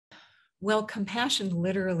Well, compassion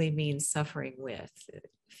literally means suffering with,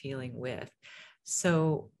 feeling with.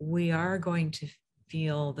 So we are going to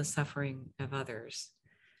feel the suffering of others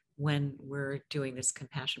when we're doing this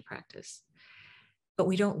compassion practice, but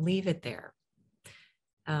we don't leave it there.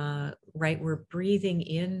 Right? We're breathing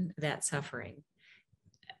in that suffering.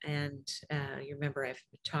 And you remember I've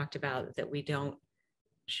talked about that we don't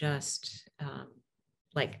just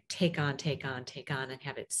like take on, and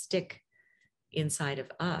have it stick inside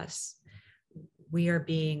of us. We are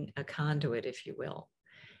being a conduit, if you will.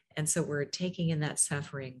 And so we're taking in that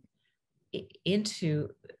suffering into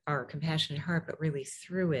our compassionate heart, but really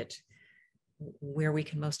through it, where we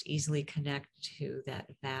can most easily connect to that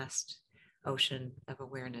vast ocean of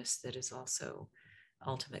awareness that is also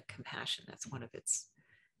ultimate compassion. That's one of its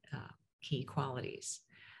key qualities.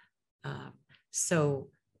 So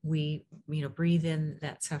we, breathe in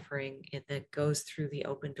that suffering that goes through the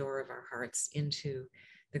open door of our hearts into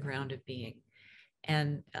the ground of being.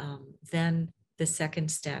 And then the second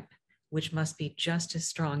step, which must be just as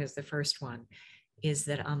strong as the first one, is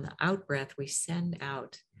that on the out breath, we send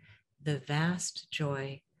out the vast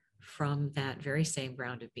joy from that very same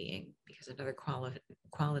ground of being, because another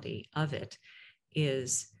quality of it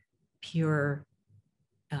is pure,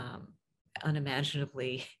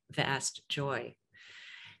 unimaginably vast joy.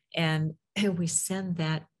 And we send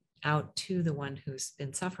that out to the one who's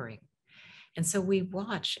been suffering. And so we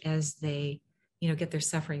watch as they, get their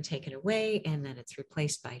suffering taken away, and then it's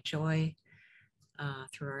replaced by joy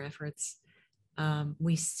through our efforts.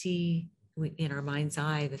 We see in our mind's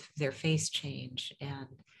eye their face change, and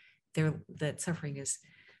that suffering is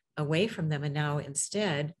away from them, and now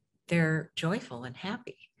instead they're joyful and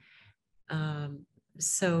happy.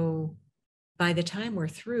 So by the time we're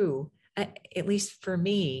through, at least for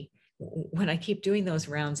me, when I keep doing those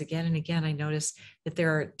rounds again and again, I notice that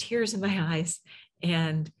there are tears in my eyes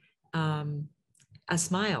and a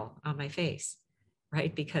smile on my face,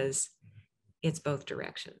 right? Because it's both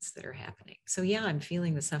directions that are happening. So yeah, I'm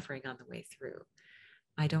feeling the suffering on the way through.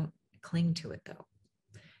 I don't cling to it though.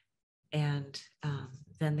 And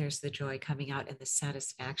then there's the joy coming out and the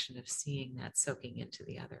satisfaction of seeing that soaking into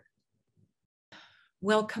the other.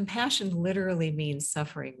 Well, compassion literally means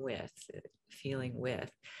suffering with, feeling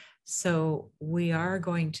with. So we are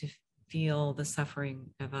going to feel the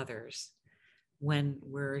suffering of others when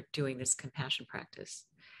we're doing this compassion practice,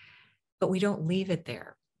 but we don't leave it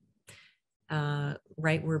there.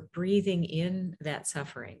 Right? We're breathing in that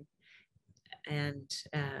suffering. And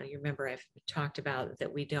you remember I've talked about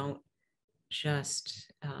that we don't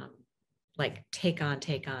just like take on,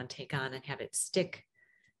 and have it stick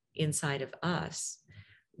inside of us.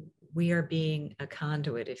 We are being a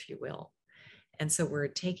conduit, if you will. And so we're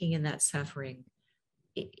taking in that suffering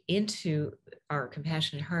into our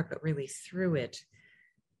compassionate heart, but really through it,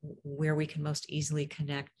 where we can most easily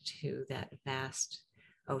connect to that vast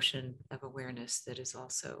ocean of awareness that is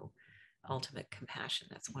also ultimate compassion.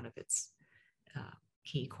 That's one of its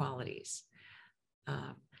key qualities.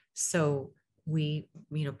 So we,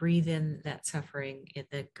 breathe in that suffering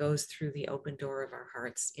that goes through the open door of our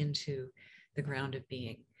hearts into the ground of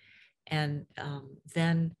being. And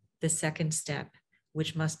then the second step,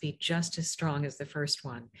 which must be just as strong as the first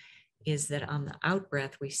one, is that on the out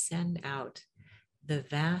breath, we send out the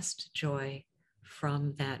vast joy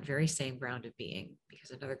from that very same ground of being,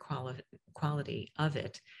 because another quality of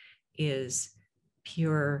it is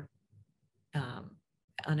pure,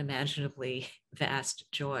 unimaginably vast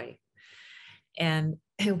joy. And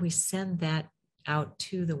we send that out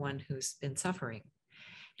to the one who's been suffering.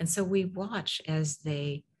 And so we watch as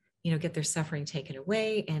they, get their suffering taken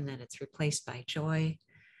away, and then it's replaced by joy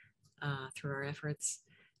through our efforts.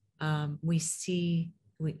 We see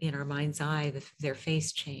in our mind's eye their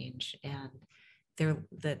face change, and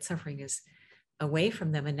that suffering is away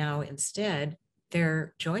from them, and now instead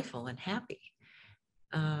they're joyful and happy.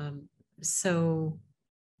 So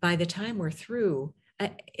by the time we're through,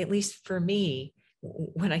 at least for me,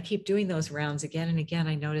 when I keep doing those rounds again and again,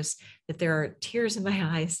 I notice that there are tears in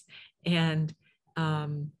my eyes and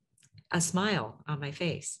a smile on my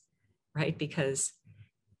face, right? Because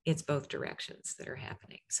it's both directions that are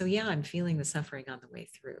happening. So yeah, I'm feeling the suffering on the way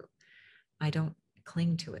through. I don't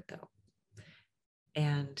cling to it though.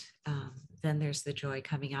 And then there's the joy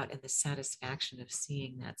coming out and the satisfaction of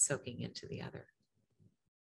seeing that soaking into the other.